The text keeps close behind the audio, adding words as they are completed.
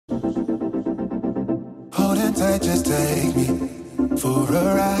Holding tight, just take me for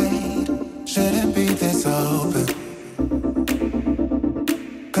a ride. Shouldn't be this open.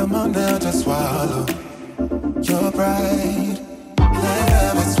 Come on now, just swallow your pride. Let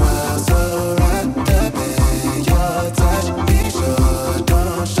love it swell so wrapped up in your touch. Be sure,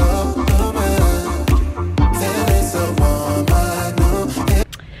 don't show the man. Feeling so warm, I know.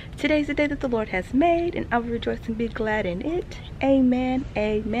 Today's the day that the Lord has made, and I will rejoice and be glad in it. Amen,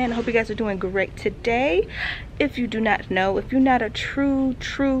 amen. I hope you guys are doing great today. If you do not know, if you're not a true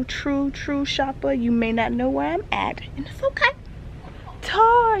shopper, you may not know where I'm at, and it's okay.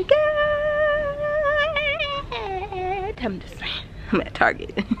 Target. I'm just saying, I'm at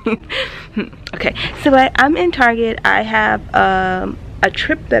Target. Okay, so I'm in Target. I have a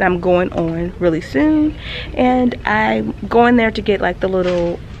trip that I'm going on really soon, and I'm going there to get like the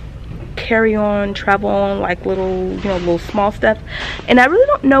little carry-on, travel on, like little, you know, little small stuff. And I really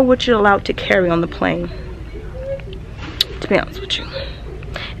don't know what you're allowed to carry on the plane, to be honest with you.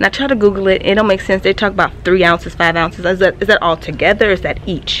 And I try to Google it. It don't make sense. They talk about 3 ounces, 5 ounces. Is that all together? Or is that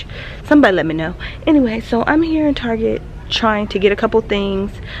each? Somebody let me know. Anyway, so I'm here in Target trying to get a couple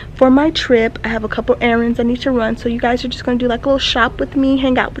things for my trip. I have a couple errands I need to run, so you guys are just gonna do like a little shop with me,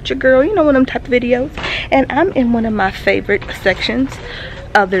 hang out with your girl, you know, one of them type of videos. And I'm in one of my favorite sections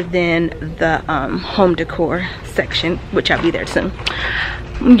other than the home decor section, which I'll be there soon.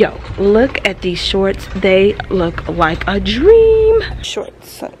 Yo, look at these shorts. They look like a dream.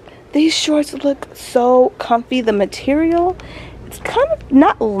 Shorts. These shorts look so comfy. The material, it's kind of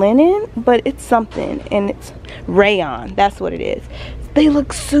not linen, but it's something, and it's rayon. That's what it is. They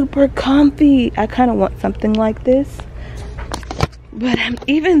look super comfy. I kind of want something like this. But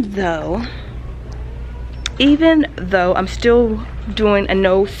even though I'm still doing a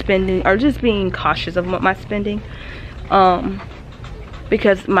no spending, or just being cautious of my spending,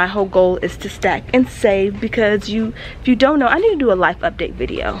 because my whole goal is to stack and save. Because if you don't know, I need to do a life update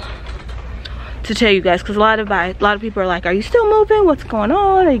video to tell you guys, because a lot of people are like, are you still moving? What's going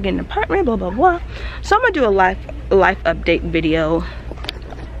on? Are you getting an apartment? Blah blah blah. So I'm gonna do a life update video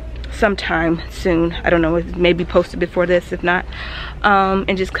sometime soon. I don't know, it may be posted before this, if not,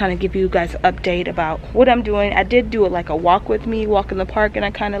 and just kind of give you guys an update about what I'm doing. I did do like a walk with me, walk in the park, and I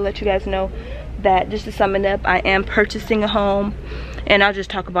kind of let you guys know that, just to sum it up, I am purchasing a home, and I'll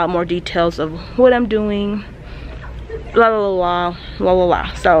just talk about more details of what I'm doing, blah blah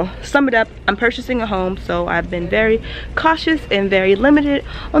blah. So sum it up, I'm purchasing a home, so I've been very cautious and very limited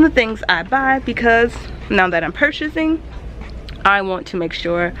on the things I buy, because now that I'm purchasing, I want to make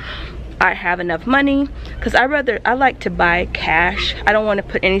sure I have enough money, because I like to buy cash. I don't want to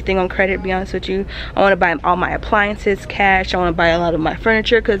put anything on credit, to be honest with you. I want to buy all my appliances cash. I want to buy a lot of my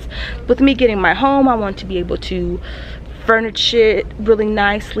furniture, because with me getting my home, I want to be able to furnish it really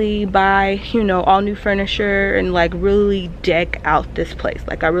nicely, buy, you know, all new furniture, and like really deck out this place.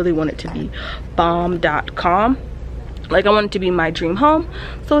 Like I really want it to be bomb.com. Like I want it to be my dream home.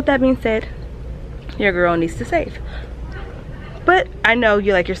 So with that being said, your girl needs to save. But I know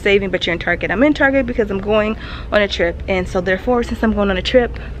you're saving, but you're in Target. I'm in Target because I'm going on a trip, and so therefore, since I'm going on a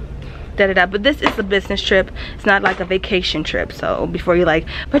trip, but this is a business trip. It's not like a vacation trip. So before you're like,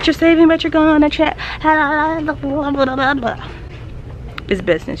 but you're saving, but you're going on a trip, it's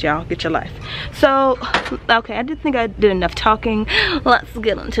business, y'all. Get your life. So okay, I did think I did enough talking. Let's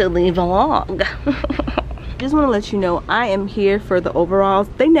get into the vlog. Just want to let you know, I am here for the overalls.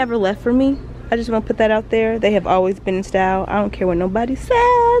 They never left for me. I just want to put that out there. They have always been in style. I don't care what nobody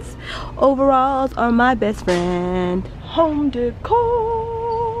says. Overalls are my best friend. Home decor.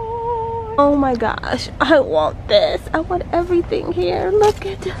 Oh my gosh, I want this. I want everything here. Look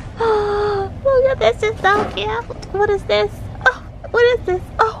at this. It's so cute. What is this? Oh, what is this?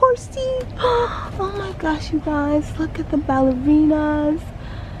 A horsey. Oh my gosh, you guys. Look at the ballerinas.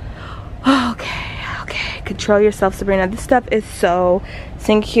 Okay. Control yourself, Sabrina. This stuff is so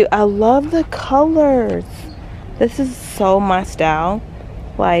cute. I love the colors. This is so my style.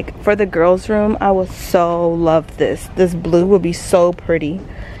 Like for the girls' room, I would so love this. This blue would be so pretty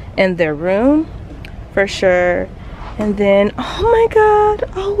in their room for sure. And then, oh my god,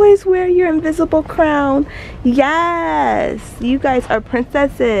 always wear your invisible crown. Yes, you guys are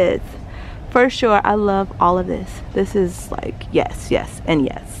princesses for sure. I love all of this. This is like yes and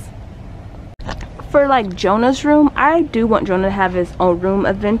yes. For like Jonah's room, I do want Jonah to have his own room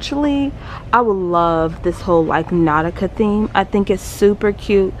eventually. I would love this whole like Nautica theme. I think it's super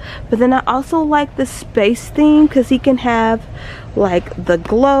cute. But then I also like the space theme, because he can have like the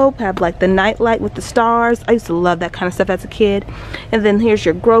globe, have like the night light with the stars. I used to love that kind of stuff as a kid. And then here's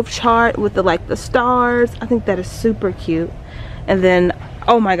your growth chart with the stars. I think that is super cute. And then,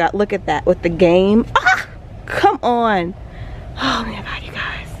 oh my god, look at that with the game. Come on. Oh my god, you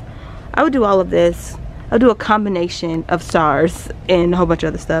guys. I would do all of this. I'll do a combination of stars and a whole bunch of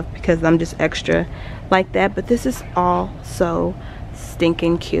other stuff because I'm just extra like that. But this is all so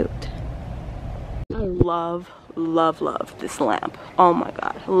stinking cute. I love this lamp. Oh my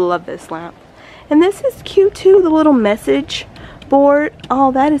god, I love this lamp. And this is cute too, the little message board.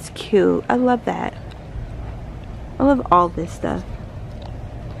 Oh, that is cute. I love that. I love all this stuff.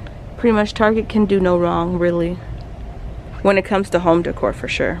 Pretty much Target can do no wrong, really, when it comes to home decor, for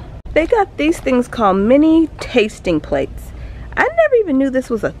sure. They got these things called mini tasting plates. I never even knew this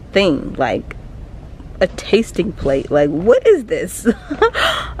was a thing, like a tasting plate. Like, what is this?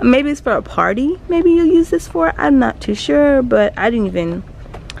 Maybe it's for a party. Maybe you'll use this for. I'm not too sure, but I didn't even.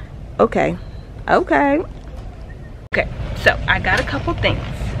 Okay, so I got a couple things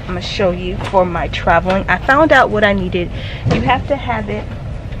I'm gonna show you for my traveling. I found out what I needed. You have to have it.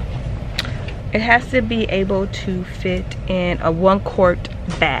 It has to be able to fit in a 1-quart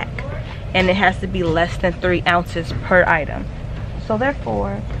bag, and it has to be less than 3 ounces per item. So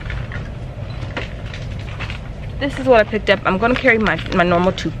therefore, this is what I picked up. I'm gonna carry my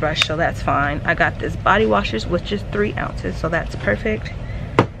normal toothbrush, so that's fine. I got this body washers with just 3 ounces, so that's perfect.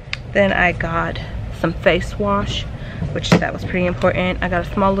 Then I got some face wash, which that was pretty important. I got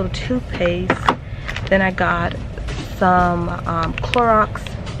a small little toothpaste. Then I got some Clorox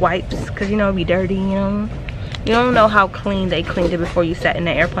wipes, because you know it'd be dirty, you know. You don't know how clean they cleaned it before you sat in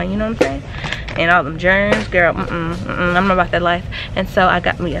the airplane, you know what I'm saying? And all them germs, girl, I'm not about that life. And so I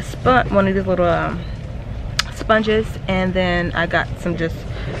got me a one of these little sponges, and then I got some just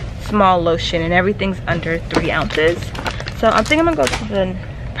small lotion, and everything's under 3 ounces. So I'm thinking I'm gonna go to the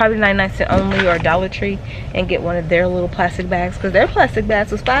probably 99-cent Only or Dollar Tree and get one of their little plastic bags, because their plastic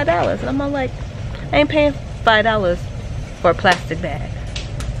bags was $5, and I'm all like, I ain't paying $5 for a plastic bag.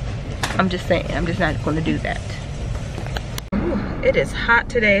 I'm just saying, I'm just not going to do that. Ooh, it is hot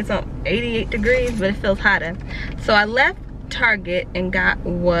today. It's on 88 degrees, but it feels hotter. So I left Target and got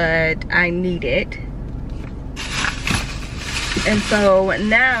what I needed. And so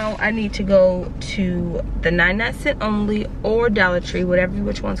now I need to go to the 99-cent Only or Dollar Tree,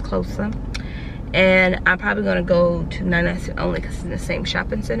 which one's closer. And I'm probably going to go to 99-cent Only because it's in the same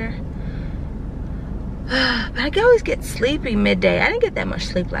shopping center. But I can always get sleepy midday. I didn't get that much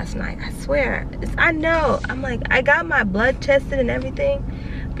sleep last night. I swear. I know. I'm like, I got my blood tested and everything.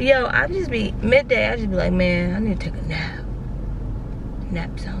 But yo, I just be midday. I just be like, man, I need to take a nap.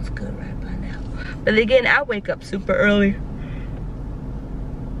 Nap sounds good right by now. But again, I wake up super early.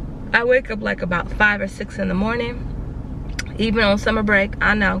 I wake up like about 5 or 6 in the morning. Even on summer break.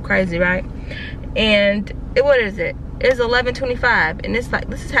 I know, crazy, right? And what is it? It's 11:25, and it's like,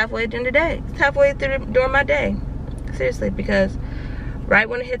 this is halfway during the day. It's halfway through during my day. Seriously, because right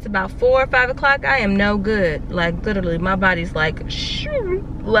when it hits about 4 or 5 o'clock, I am no good. Like, literally, my body's like,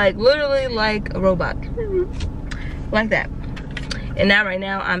 like, literally like a robot. Like that. And now, right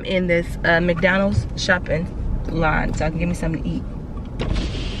now, I'm in this McDonald's shopping line, so I can get me something to eat.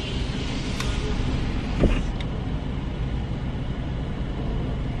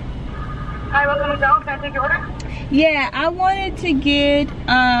 Hi, welcome to McDonald's. Can I take your order? Yeah, I wanted to get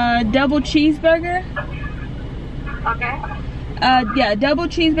a double cheeseburger. Okay. Yeah, double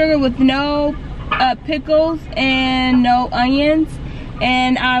cheeseburger with no pickles and no onions.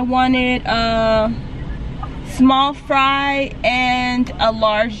 And I wanted a small fry and a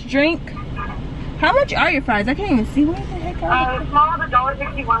large drink. How much are your fries? I can't even see. Where the heck are they? Small is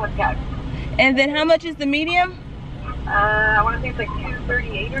 $1.61 with gas. And then how much is the medium? I want to say it's like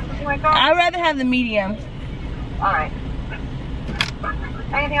 $2.38 or something like that. I'd rather have the medium. All right.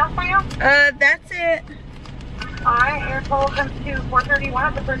 Anything else for you? That's it. All right, your total comes to $4.31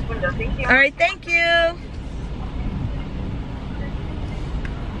 at the first window. Thank you. All right, thank you.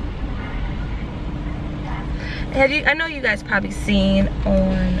 I know you guys probably seen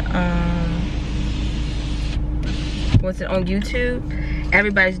on what's it on YouTube?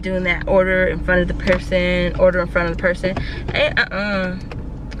 Everybody's doing that order in front of the person, Hey,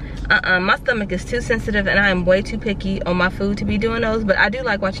 my stomach is too sensitive, and I am way too picky on my food to be doing those. But I do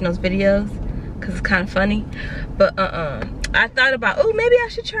like watching those videos because it's kind of funny. But I thought about, oh, maybe I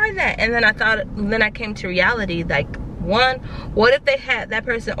should try that. And then I came to reality. Like, one, what if they had that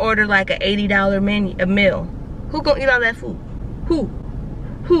person order like an $80 meal? Who gonna eat all that food? Who?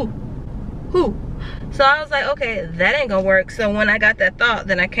 So I was like, okay, that ain't gonna work. So when I got that thought,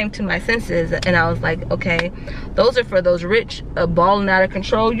 then I came to my senses, and I was like, okay, those are for those rich, balling out of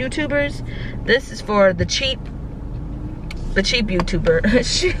control YouTubers. This is for the cheap YouTuber.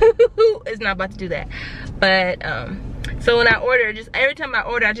 Is not about to do that. But So when I order, just every time I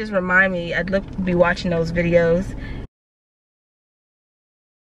order, I just remind me. I'd look be watching those videos.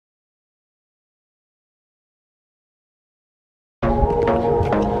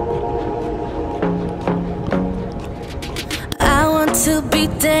 I want to be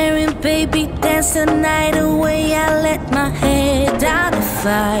daring, baby, dance the night away. I let my head down if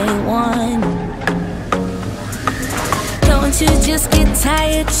I want. Don't you just get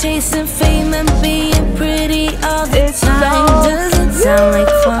tired chasing fame and being pretty all the time? Doesn't sound like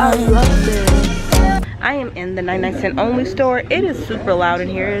fun. I love this. I am in the 99-cent only store. It is super loud in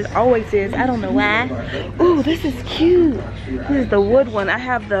here. It always is. I don't know why. Ooh, this is cute. This is the wood one. I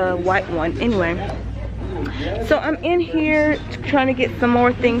have the white one. Anyway. So I'm in here trying to get some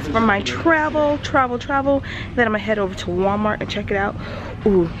more things for my travel. Then I'm gonna head over to Walmart and check it out.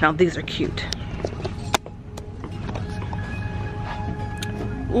 Ooh, now these are cute.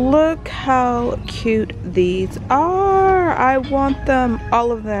 Look how cute these are. I want them,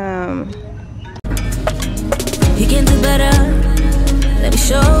 all of them. You can do better. Let me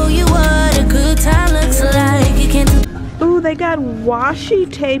show you what a good time looks like. You can do. Ooh, they got washi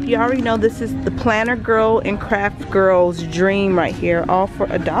tape. You already know this is the Planner Girl and Craft Girl's dream right here. All for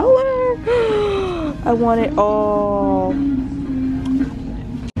 $1. I want it all.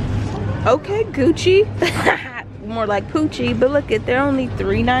 Okay, Gucci. More like Poochie, but look at, they're only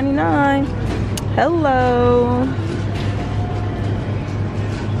 $3.99. Hello.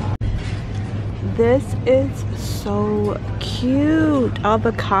 This is so cute. All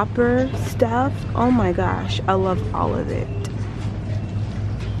the copper stuff. Oh my gosh, I love all of it.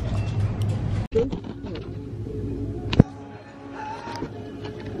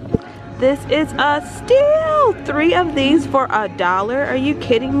 This is a steal. 3 of these for $1. Are you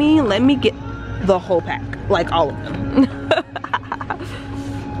kidding me? Let me get the whole pack, like all of them.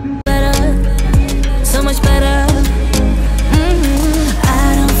 Better, so much better.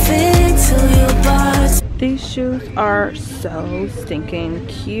 I don't fit into your bars. These shoes are so stinking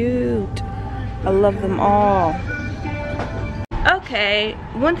cute. I love them all. Okay,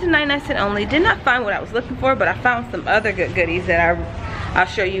 went to 99-cent only. Did not find what I was looking for, but I found some other good goodies that I'll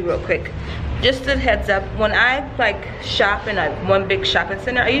show you real quick. Just a heads up, when I like shop in one big shopping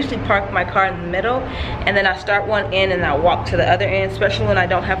center, I usually park my car in the middle and then I start one end and I walk to the other end, especially when I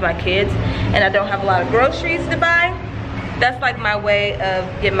don't have my kids and I don't have a lot of groceries to buy. That's like my way of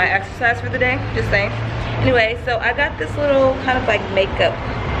getting my exercise for the day, just saying. Anyway, so I got this little kind of like makeup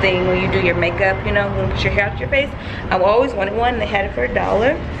thing where you do your makeup, you know, when you put your hair out your face. I've always wanted one and they had it for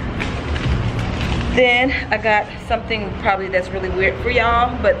 $1. Then I got something probably that's really weird for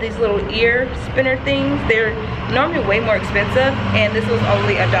y'all, but these little ear spinner things, they're normally way more expensive and this was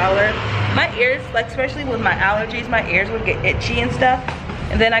only $1. My ears, like especially with my allergies, my ears would get itchy and stuff.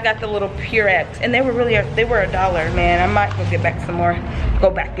 And then I got the little Purex and they were $1, man. I might get some more.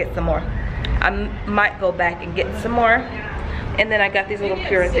 I might go back and get some more. And then I got these little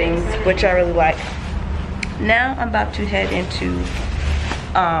Pure things, which I really like. Now I'm about to head into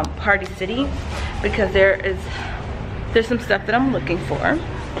Party City because there's some stuff that I'm looking for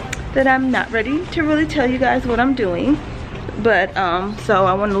that I'm not ready to really tell you guys what I'm doing. But so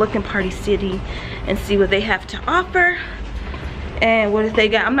I want to look in Party City and see what they have to offer and what if they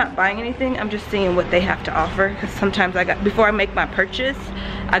got. I'm not buying anything, I'm just seeing what they have to offer, because sometimes before I make my purchase,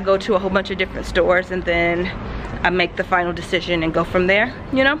 I go to a whole bunch of different stores and then I make the final decision and go from there,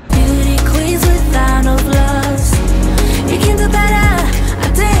 you know? Beauty queens without no gloves. You can do better.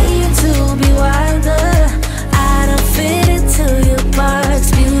 I dare you to be wilder. I don't fit into your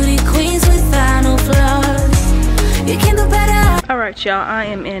parts. Beauty queens without no flaws. You can do better. Alright y'all, I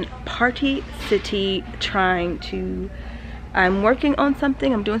am in Party City I'm working on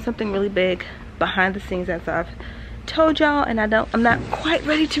something. I'm doing something really big behind the scenes, as I've told y'all, and I'm not quite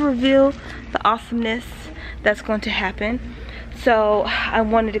ready to reveal the awesomeness that's going to happen. So I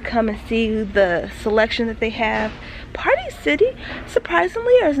wanted to come and see the selection that they have. Party City,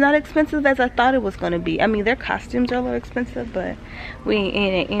 surprisingly, is not expensive as I thought it was going to be. I mean, their costumes are a little expensive, but we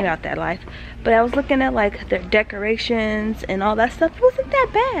ain't out that life. But I was looking at like their decorations and all that stuff. It wasn't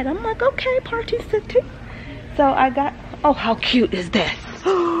that bad. I'm like, okay, Party City. So I got, oh, how cute is that?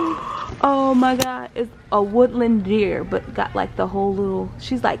 Oh my god, it's a woodland deer, but got like the whole little,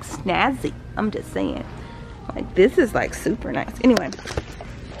 she's like snazzy. I'm just saying, like this is like super nice. Anyway,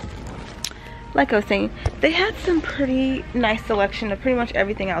 like I was saying, they had some pretty nice selection of pretty much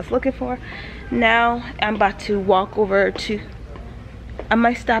everything I was looking for. Now I'm about to walk over to, I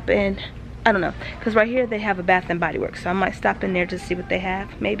might stop in, I don't know, because right here they have a Bath and Body Works, so I might stop in there to see what they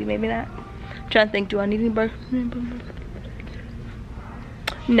have. Maybe, maybe not. I'm trying to think, do I need any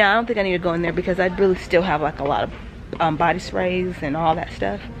No, I don't think I need to go in there because I really still have like a lot of body sprays and all that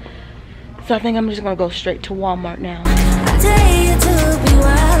stuff. So I think I'm just gonna go straight to Walmart now.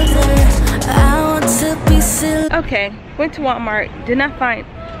 Okay, went to Walmart, did not find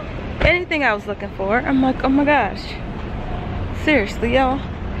anything I was looking for. I'm like, oh my gosh, seriously, y'all.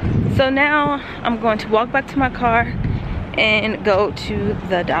 So now I'm going to walk back to my car and go to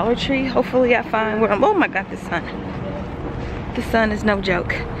the Dollar Tree. Hopefully I find where I'm, oh my god, the sun is no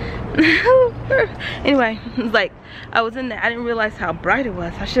joke. Anyway, it's like I was in there, I didn't realize how bright it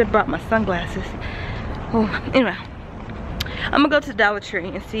was. I should have brought my sunglasses. Oh, anyway, I'm gonna go to the Dollar Tree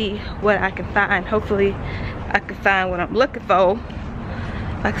and see what I can find. Hopefully I can find what I'm looking for.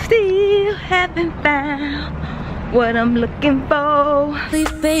 I still haven't found what I'm looking for.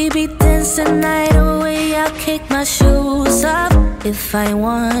 Baby, dance the night away. I'll kick my shoes off if I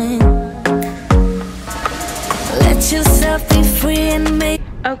want. Let yourself be free and make.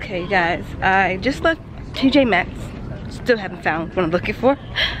 Okay guys, I just left TJ Maxx. Still haven't found what I'm looking for.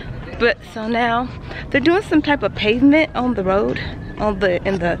 But so now they're doing some type of pavement on the road,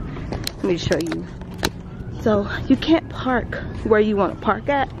 let me show you. So you can't park where you want to park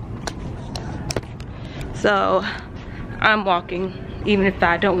at. So I'm walking even if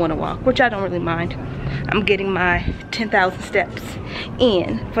I don't want to walk, which I don't really mind. I'm getting my 10,000 steps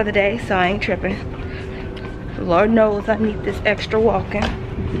in for the day, so I ain't tripping. Lord knows I need this extra walking.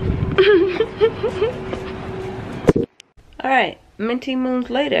 Alright, minty moons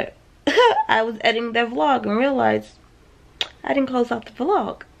later. I was editing the vlog and realized I didn't close out the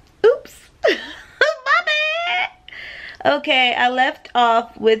vlog. Oops. My bad. Okay, I left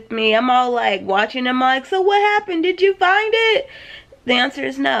off with me. I'm all like watching. I'm like, so what happened? Did you find it? The answer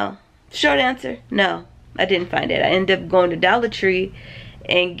is no. Short answer, no. I didn't find it. I ended up going to Dollar Tree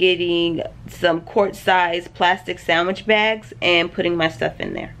and getting some quart-sized plastic sandwich bags and putting my stuff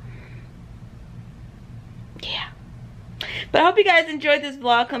in there. Yeah. But I hope you guys enjoyed this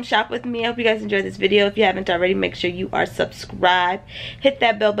vlog. Come shop with me. I hope you guys enjoyed this video. If you haven't already, make sure you are subscribed. Hit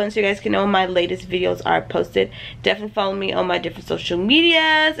that bell button so you guys can know when my latest videos are posted. Definitely follow me on my different social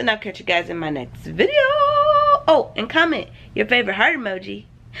medias. And I'll catch you guys in my next video. Oh, and comment your favorite heart emoji.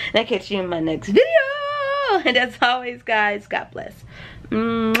 And I'll catch you in my next video. And as always, guys, God bless.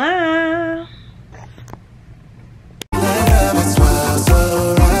 Mwah.